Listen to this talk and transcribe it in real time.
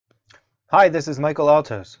Hi, this is Michael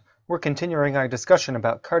Altos. We're continuing our discussion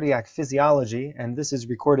about cardiac physiology, and this is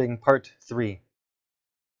recording part 3.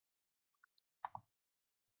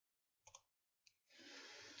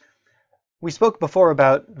 We spoke before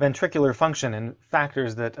about ventricular function and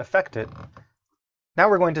factors that affect it. Now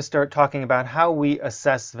we're going to start talking about how we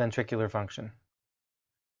assess ventricular function.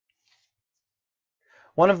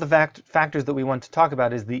 One of the factors that we want to talk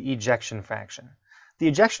about is the ejection fraction. The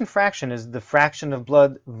ejection fraction is the fraction of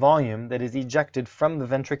blood volume that is ejected from the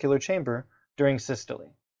ventricular chamber during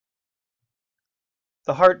systole.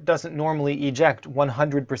 The heart doesn't normally eject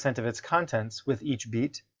 100% of its contents with each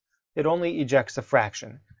beat. It only ejects a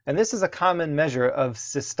fraction. And this is a common measure of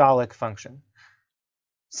systolic function.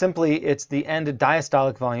 Simply, it's the end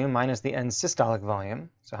diastolic volume minus the end systolic volume,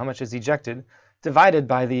 so how much is ejected, divided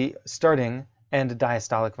by the starting end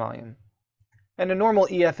diastolic volume. And a normal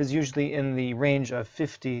EF is usually in the range of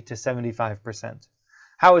 50 to 75%.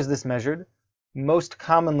 How is this measured? Most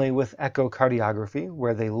commonly with echocardiography,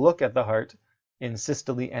 where they look at the heart in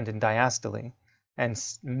systole and in diastole and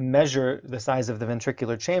measure the size of the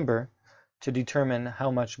ventricular chamber to determine how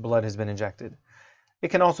much blood has been ejected. It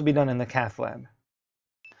can also be done in the cath lab.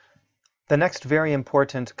 The next very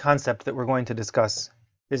important concept that we're going to discuss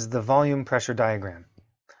is the volume pressure diagram.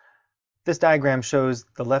 This diagram shows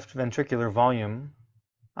the left ventricular volume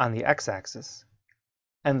on the x-axis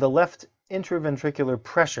and the left intraventricular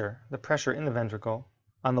pressure, the pressure in the ventricle,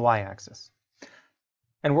 on the y-axis.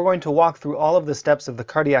 And we're going to walk through all of the steps of the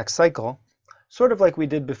cardiac cycle, sort of like we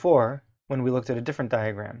did before when we looked at a different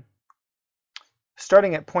diagram.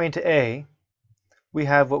 Starting at point A, we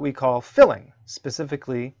have what we call filling,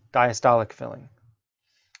 specifically diastolic filling.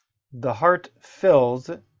 The heart fills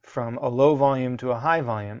from a low volume to a high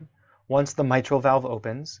volume once the mitral valve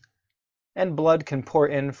opens, and blood can pour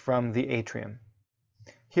in from the atrium.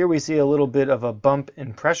 Here we see a little bit of a bump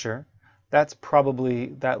in pressure. That's probably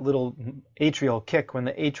that little atrial kick when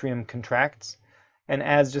the atrium contracts and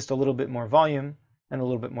adds just a little bit more volume and a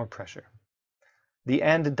little bit more pressure. The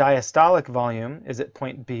end diastolic volume is at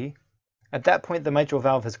point B. At that point, the mitral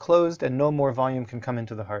valve has closed and no more volume can come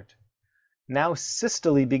into the heart. Now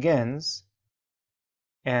systole begins,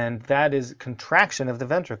 and that is contraction of the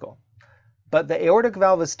ventricle. But the aortic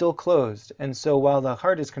valve is still closed, and so while the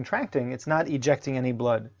heart is contracting, it's not ejecting any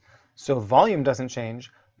blood. So volume doesn't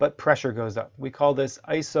change, but pressure goes up. We call this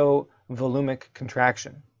isovolumic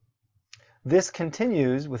contraction. This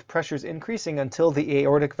continues with pressures increasing until the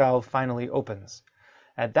aortic valve finally opens.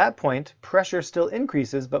 At that point, pressure still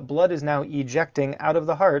increases, but blood is now ejecting out of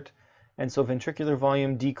the heart, and so ventricular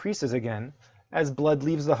volume decreases again as blood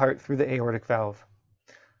leaves the heart through the aortic valve.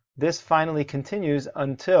 This finally continues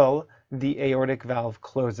until the aortic valve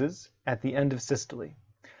closes at the end of systole.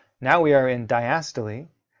 Now we are in diastole,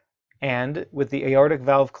 and with the aortic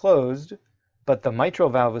valve closed, but the mitral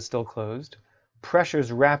valve is still closed,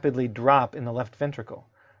 pressures rapidly drop in the left ventricle.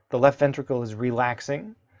 The left ventricle is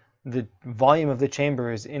relaxing. The volume of the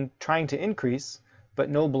chamber is trying to increase, but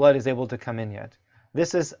no blood is able to come in yet.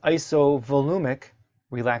 This is isovolumic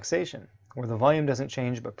relaxation, where the volume doesn't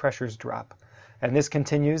change, but pressures drop. And this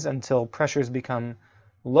continues until pressures become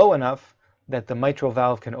low enough that the mitral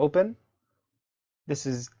valve can open. This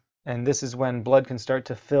is when blood can start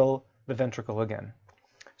to fill the ventricle again.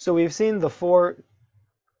 So we've seen the 4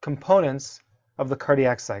 components of the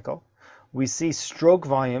cardiac cycle. We see stroke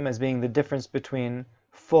volume as being the difference between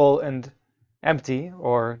full and empty,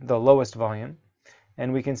 or the lowest volume.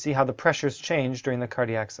 And we can see how the pressures change during the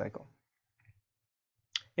cardiac cycle.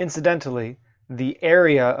 Incidentally, the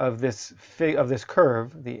area of this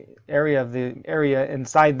curve, the area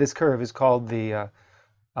inside this curve is called the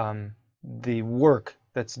work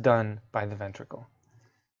that's done by the ventricle.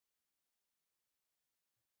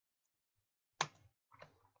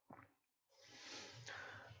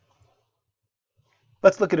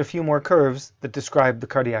 Let's look at a few more curves that describe the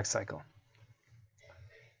cardiac cycle.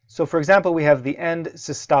 So for example, we have the end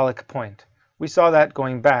systolic point. We saw that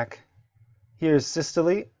going back. Here's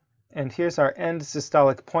systole, and here's our end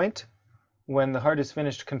systolic point when the heart is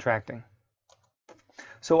finished contracting.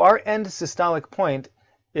 So our end systolic point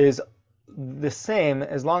is the same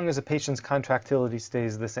as long as a patient's contractility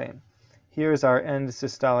stays the same. Here's our end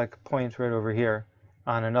systolic point right over here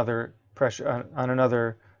on another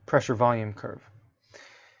pressure volume curve.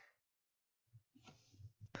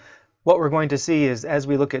 What we're going to see is, as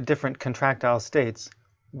we look at different contractile states,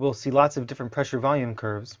 we'll see lots of different pressure volume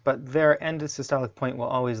curves, but their end systolic point will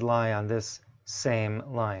always lie on this same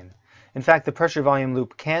line. In fact, the pressure volume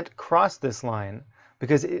loop can't cross this line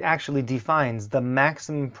because it actually defines the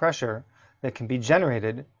maximum pressure that can be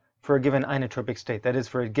generated for a given inotropic state, that is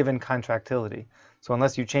for a given contractility. So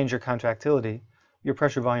unless you change your contractility, your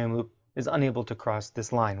pressure volume loop is unable to cross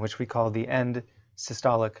this line, which we call the end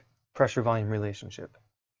systolic pressure volume relationship.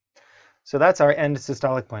 So that's our end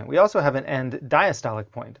systolic point. We also have an end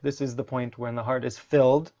diastolic point. This is the point when the heart is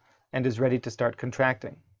filled and is ready to start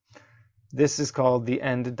contracting. This is called the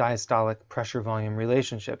end diastolic pressure volume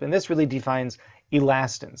relationship. And this really defines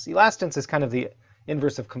elastance. Elastance is kind of the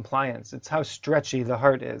inverse of compliance. It's how stretchy the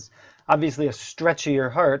heart is. Obviously, a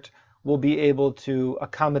stretchier heart will be able to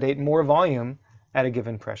accommodate more volume at a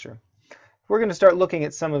given pressure. We're going to start looking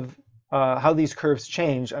at some of how these curves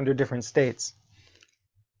change under different states,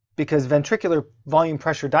 because ventricular volume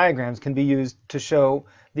pressure diagrams can be used to show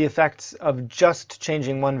the effects of just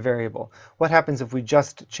changing one variable. What happens if we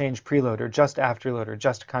just change preload or just afterload or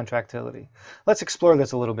just contractility? Let's explore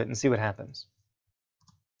this a little bit and see what happens.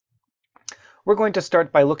 We're going to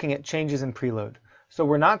start by looking at changes in preload. So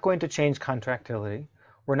we're not going to change contractility.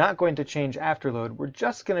 We're not going to change afterload. We're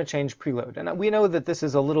just going to change preload. And we know that this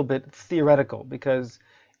is a little bit theoretical because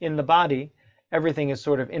in the body, everything is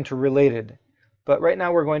sort of interrelated. But right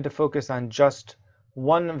now we're going to focus on just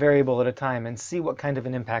one variable at a time and see what kind of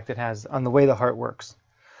an impact it has on the way the heart works.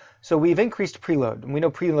 So we've increased preload, and we know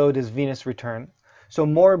preload is venous return. So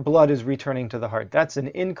more blood is returning to the heart. That's an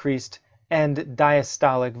increased end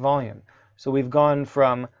diastolic volume. So we've gone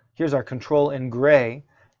from, here's our control in gray,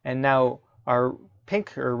 and now our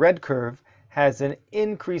pink or red curve has an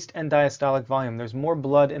increased end diastolic volume. There's more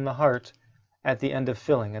blood in the heart at the end of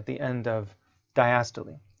filling, at the end of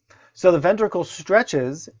diastole. So the ventricle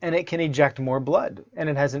stretches and it can eject more blood, and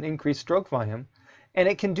it has an increased stroke volume, and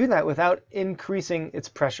it can do that without increasing its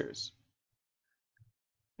pressures.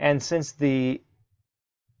 And since the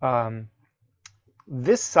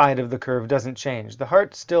this side of the curve doesn't change, the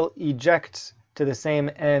heart still ejects to the same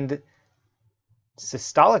end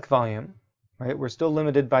systolic volume, right? We're still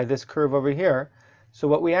limited by this curve over here. So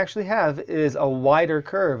what we actually have is a wider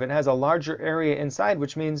curve. It has a larger area inside,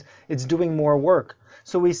 which means it's doing more work.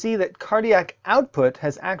 So we see that cardiac output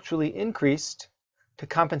has actually increased to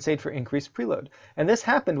compensate for increased preload. And this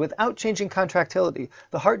happened without changing contractility.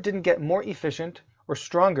 The heart didn't get more efficient or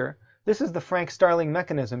stronger. This is the Frank-Starling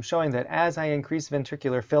mechanism showing that as I increase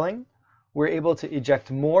ventricular filling, we're able to eject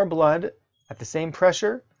more blood at the same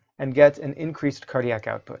pressure and get an increased cardiac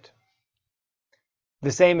output.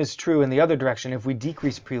 The same is true in the other direction if we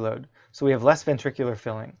decrease preload. So we have less ventricular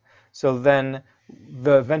filling. So then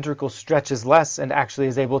the ventricle stretches less and actually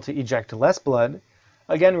is able to eject less blood,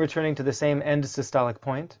 again returning to the same end systolic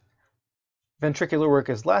point. Ventricular work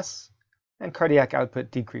is less and cardiac output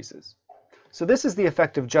decreases. So this is the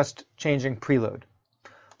effect of just changing preload.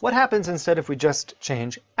 What happens instead if we just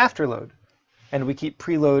change afterload and we keep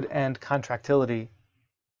preload and contractility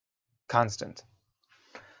constant?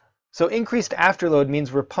 So increased afterload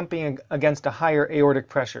means we're pumping against a higher aortic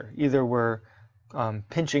pressure. Either we're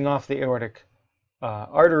pinching off the aortic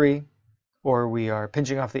artery, or we are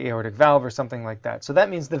pinching off the aortic valve or something like that. So that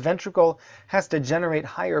means the ventricle has to generate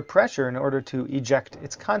higher pressure in order to eject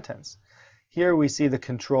its contents. Here we see the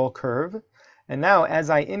control curve. And now as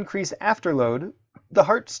I increase afterload, the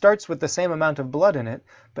heart starts with the same amount of blood in it,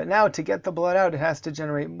 but now to get the blood out, it has to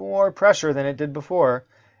generate more pressure than it did before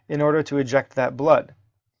in order to eject that blood.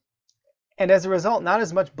 And as a result, not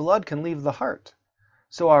as much blood can leave the heart.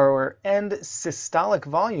 So our end systolic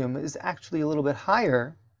volume is actually a little bit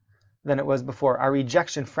higher than it was before. Our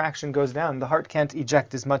ejection fraction goes down. The heart can't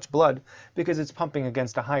eject as much blood because it's pumping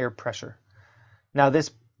against a higher pressure. Now this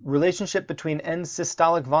relationship between end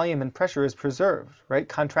systolic volume and pressure is preserved, right?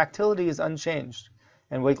 Contractility is unchanged.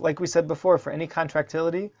 And like we said before, for any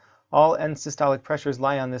contractility, all end systolic pressures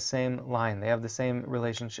lie on this same line. They have the same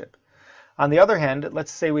relationship. On the other hand,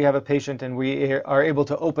 let's say we have a patient and we are able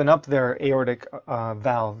to open up their aortic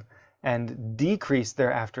valve and decrease their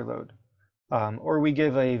afterload. Or we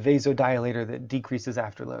give a vasodilator that decreases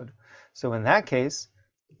afterload. So in that case,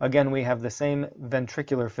 again, we have the same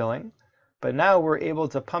ventricular filling, but now we're able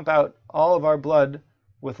to pump out all of our blood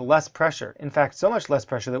with less pressure. In fact, so much less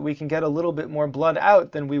pressure that we can get a little bit more blood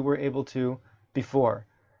out than we were able to before.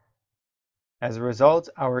 As a result,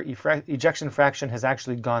 our ejection fraction has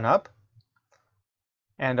actually gone up,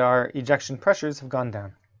 and our ejection pressures have gone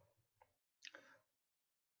down.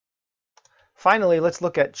 Finally, let's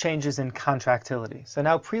look at changes in contractility. So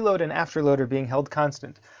now preload and afterload are being held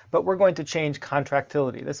constant, but we're going to change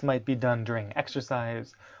contractility. This might be done during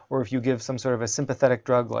exercise, or if you give some sort of a sympathetic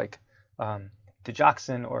drug like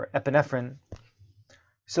digoxin or epinephrine.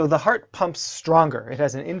 So the heart pumps stronger. It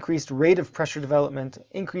has an increased rate of pressure development,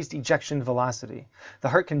 increased ejection velocity. The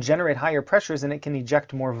heart can generate higher pressures and it can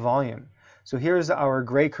eject more volume. So here's our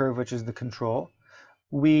gray curve, which is the control.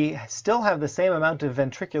 We still have the same amount of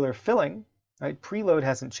ventricular filling, right? Preload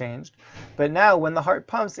hasn't changed, but now when the heart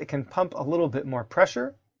pumps, it can pump a little bit more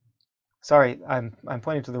pressure. Sorry, I'm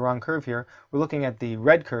pointing to the wrong curve here. We're looking at the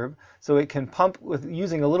red curve, so it can pump with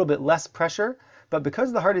using a little bit less pressure, but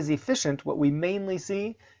because the heart is efficient, what we mainly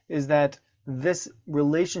see is that this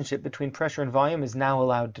relationship between pressure and volume is now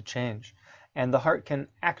allowed to change, and the heart can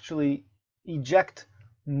actually eject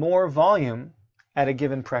more volume at a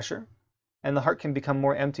given pressure, and the heart can become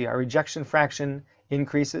more empty. Our ejection fraction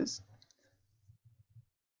increases,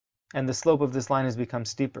 and the slope of this line has become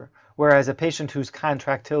steeper. Whereas a patient whose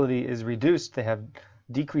contractility is reduced, they have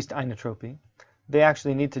decreased inotropy, they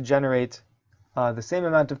actually need to generate the same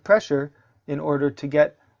amount of pressure in order to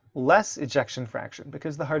get less ejection fraction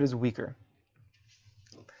because the heart is weaker.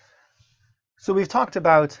 So we've talked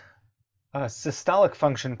about systolic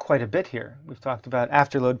function quite a bit here. We've talked about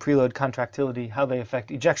afterload, preload, contractility, how they affect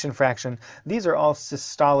ejection fraction. These are all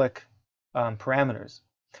systolic parameters.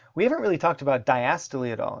 We haven't really talked about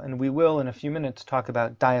diastole at all, and we will in a few minutes talk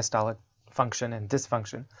about diastolic function and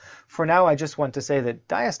dysfunction. For now, I just want to say that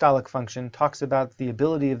diastolic function talks about the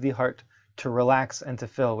ability of the heart to relax and to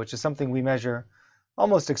fill, which is something we measure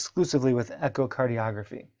almost exclusively with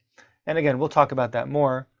echocardiography. And again, we'll talk about that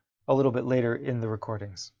more a little bit later in the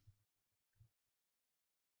recordings.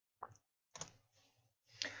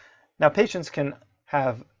 Now, patients can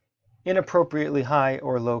have inappropriately high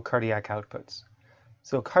or low cardiac outputs.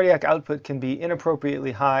 So cardiac output can be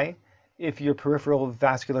inappropriately high if your peripheral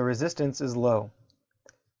vascular resistance is low.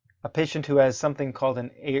 A patient who has something called an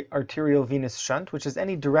arterial venous shunt, which is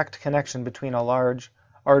any direct connection between a large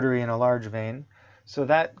artery and a large vein, so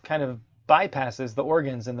that kind of bypasses the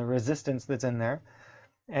organs and the resistance that's in there.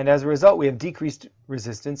 And as a result, we have decreased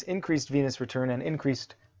resistance, increased venous return, and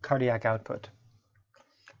increased cardiac output.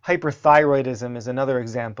 Hyperthyroidism is another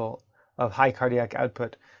example of high cardiac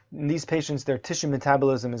output. In these patients, their tissue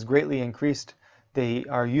metabolism is greatly increased. They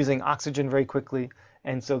are using oxygen very quickly,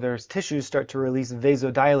 and so their tissues start to release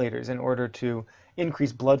vasodilators in order to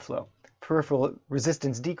increase blood flow. Peripheral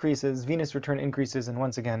resistance decreases, venous return increases, and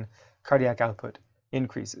once again, cardiac output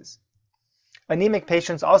increases. Anemic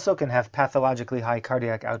patients also can have pathologically high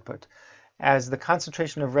cardiac output. As the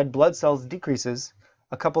concentration of red blood cells decreases,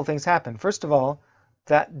 a couple things happen. First of all,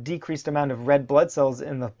 that decreased amount of red blood cells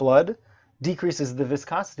in the blood decreases the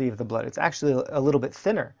viscosity of the blood. It's actually a little bit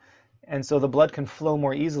thinner, and so the blood can flow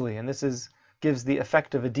more easily, and this gives the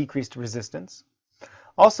effect of a decreased resistance.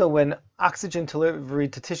 Also, when oxygen delivery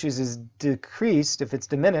to tissues is decreased, if it's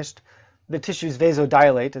diminished, the tissues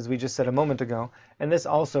vasodilate, as we just said a moment ago, and this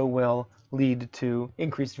also will lead to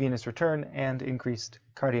increased venous return and increased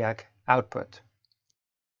cardiac output.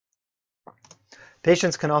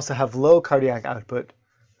 Patients can also have low cardiac output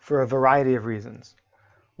for a variety of reasons.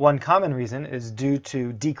 One common reason is due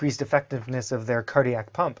to decreased effectiveness of their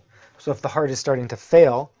cardiac pump. So if the heart is starting to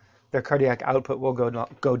fail, their cardiac output will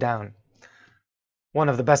go down. One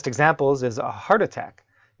of the best examples is a heart attack.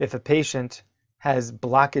 If a patient has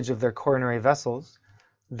blockage of their coronary vessels,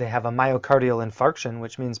 they have a myocardial infarction,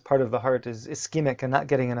 which means part of the heart is ischemic and not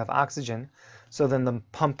getting enough oxygen, so then the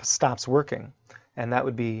pump stops working, and that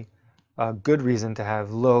would be a good reason to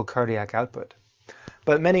have low cardiac output.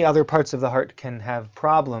 But many other parts of the heart can have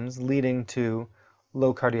problems leading to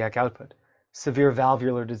low cardiac output. Severe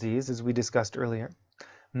valvular disease, as we discussed earlier.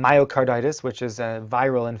 Myocarditis, which is a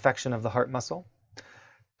viral infection of the heart muscle.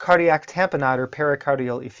 Cardiac tamponade or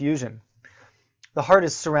pericardial effusion. The heart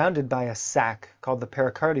is surrounded by a sac called the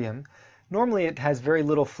pericardium. Normally it has very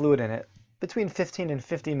little fluid in it, between 15 and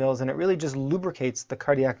 50 mils, and it really just lubricates the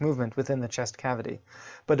cardiac movement within the chest cavity.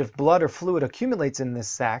 But if blood or fluid accumulates in this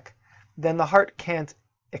sac, then the heart can't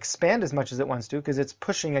expand as much as it wants to because it's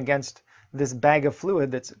pushing against this bag of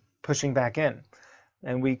fluid that's pushing back in.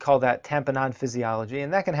 And we call that tamponade physiology,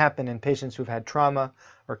 and that can happen in patients who've had trauma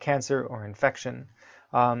or cancer or infection.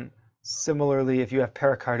 Similarly, if you have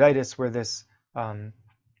pericarditis where this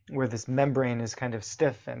membrane is kind of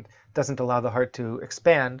stiff and doesn't allow the heart to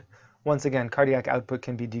expand, once again, cardiac output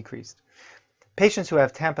can be decreased. Patients who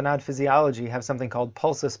have tamponade physiology have something called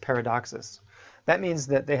pulsus paradoxus. That means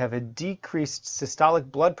that they have a decreased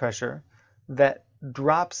systolic blood pressure that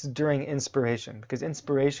drops during inspiration, because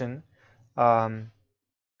inspiration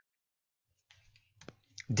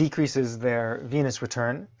decreases their venous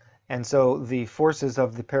return, and so the forces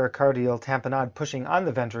of the pericardial tamponade pushing on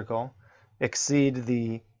the ventricle exceed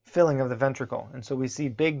the filling of the ventricle. And so we see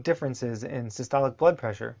big differences in systolic blood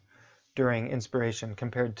pressure during inspiration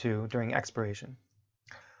compared to during expiration.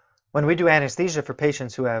 When we do anesthesia for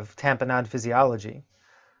patients who have tamponade physiology,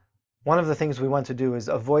 One of the things we want to do is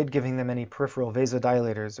avoid giving them any peripheral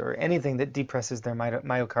vasodilators or anything that depresses their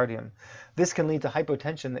myocardium. This can lead to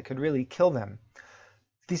hypotension that could really kill them.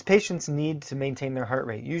 These patients need to maintain their heart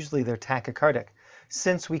rate. Usually they're tachycardic.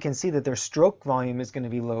 Since we can see that their stroke volume is going to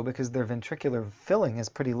be low because their ventricular filling is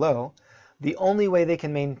pretty low, the only way they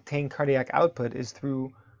can maintain cardiac output is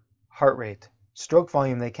through heart rate. Stroke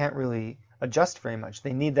volume they can't really adjust very much.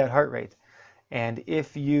 They need that heart rate. And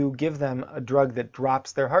if you give them a drug that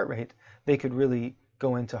drops their heart rate, they could really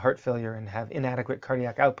go into heart failure and have inadequate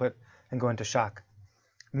cardiac output and go into shock.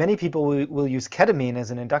 Many people will use ketamine as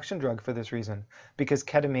an induction drug for this reason, because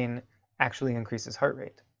ketamine actually increases heart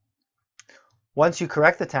rate. Once you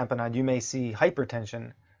correct the tamponade, you may see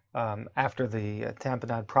hypertension after the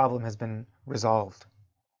tamponade problem has been resolved.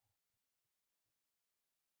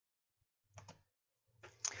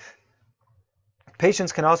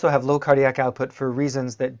 Patients can also have low cardiac output for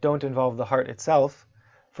reasons that don't involve the heart itself.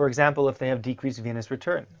 For example, if they have decreased venous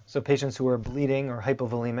return. So patients who are bleeding or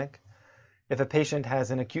hypovolemic. If a patient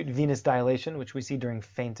has an acute venous dilation, which we see during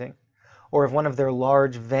fainting, or if one of their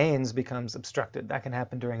large veins becomes obstructed. That can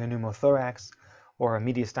happen during a pneumothorax or a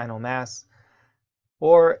mediastinal mass.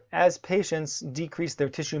 Or as patients decrease their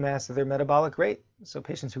tissue mass or their metabolic rate. So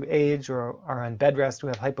patients who age or are on bed rest who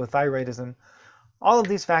have hypothyroidism. All of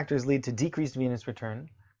these factors lead to decreased venous return,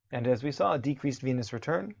 and as we saw, decreased venous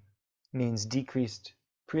return means decreased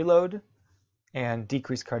preload and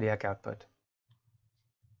decreased cardiac output.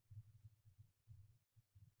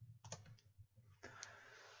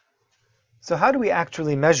 So how do we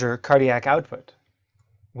actually measure cardiac output?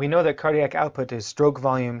 We know that cardiac output is stroke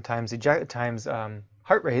volume times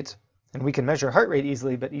heart rate, and we can measure heart rate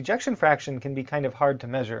easily, but ejection fraction can be kind of hard to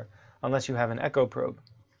measure unless you have an echo probe.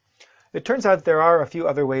 It turns out there are a few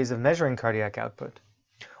other ways of measuring cardiac output.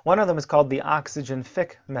 One of them is called the oxygen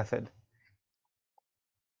Fick method.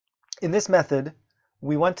 In this method,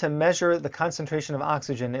 we want to measure the concentration of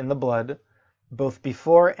oxygen in the blood both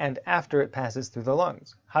before and after it passes through the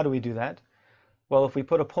lungs. How do we do that? Well, if we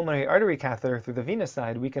put a pulmonary artery catheter through the venous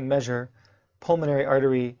side, we can measure pulmonary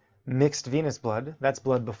artery mixed venous blood. That's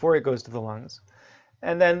blood before it goes to the lungs.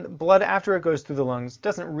 And then blood after it goes through the lungs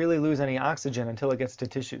doesn't really lose any oxygen until it gets to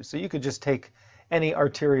tissue. So you could just take any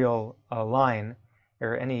arterial line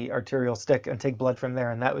or any arterial stick and take blood from there,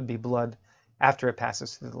 and that would be blood after it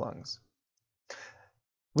passes through the lungs.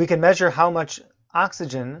 We can measure how much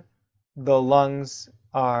oxygen the lungs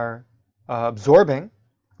are absorbing.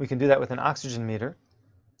 We can do that with an oxygen meter.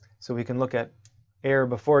 So we can look at air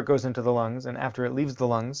before it goes into the lungs and after it leaves the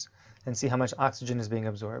lungs and see how much oxygen is being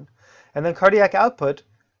absorbed. And then cardiac output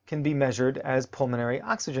can be measured as pulmonary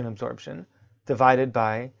oxygen absorption divided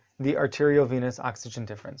by the arteriovenous oxygen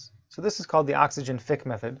difference. So this is called the oxygen Fick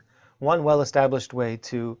method, one well-established way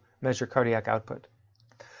to measure cardiac output.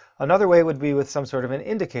 Another way would be with some sort of an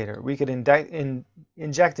indicator. We could inject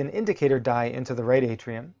an indicator dye into the right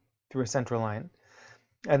atrium through a central line.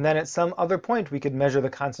 And then at some other point we could measure the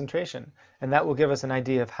concentration, and that will give us an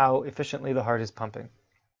idea of how efficiently the heart is pumping.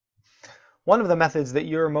 One of the methods that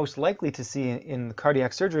you're most likely to see in the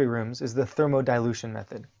cardiac surgery rooms is the thermodilution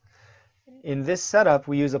method. In this setup,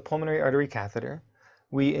 we use a pulmonary artery catheter.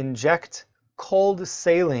 We inject cold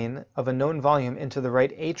saline of a known volume into the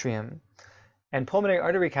right atrium, and pulmonary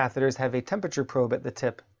artery catheters have a temperature probe at the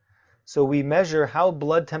tip. So we measure how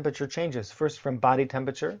blood temperature changes, first from body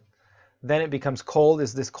temperature, then it becomes cold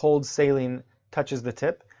as this cold saline touches the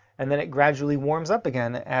tip, and then it gradually warms up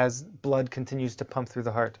again as blood continues to pump through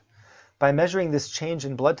the heart. By measuring this change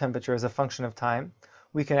in blood temperature as a function of time,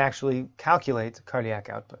 we can actually calculate cardiac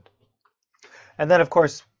output. And then, of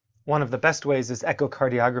course, one of the best ways is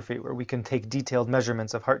echocardiography, where we can take detailed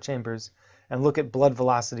measurements of heart chambers and look at blood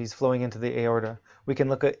velocities flowing into the aorta. We can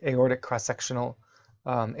look at aortic cross-sectional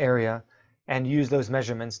area and use those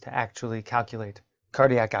measurements to actually calculate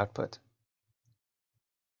cardiac output.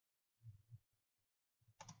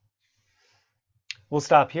 We'll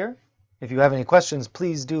stop here. If you have any questions,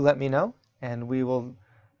 please do let me know, and we will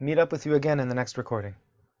meet up with you again in the next recording.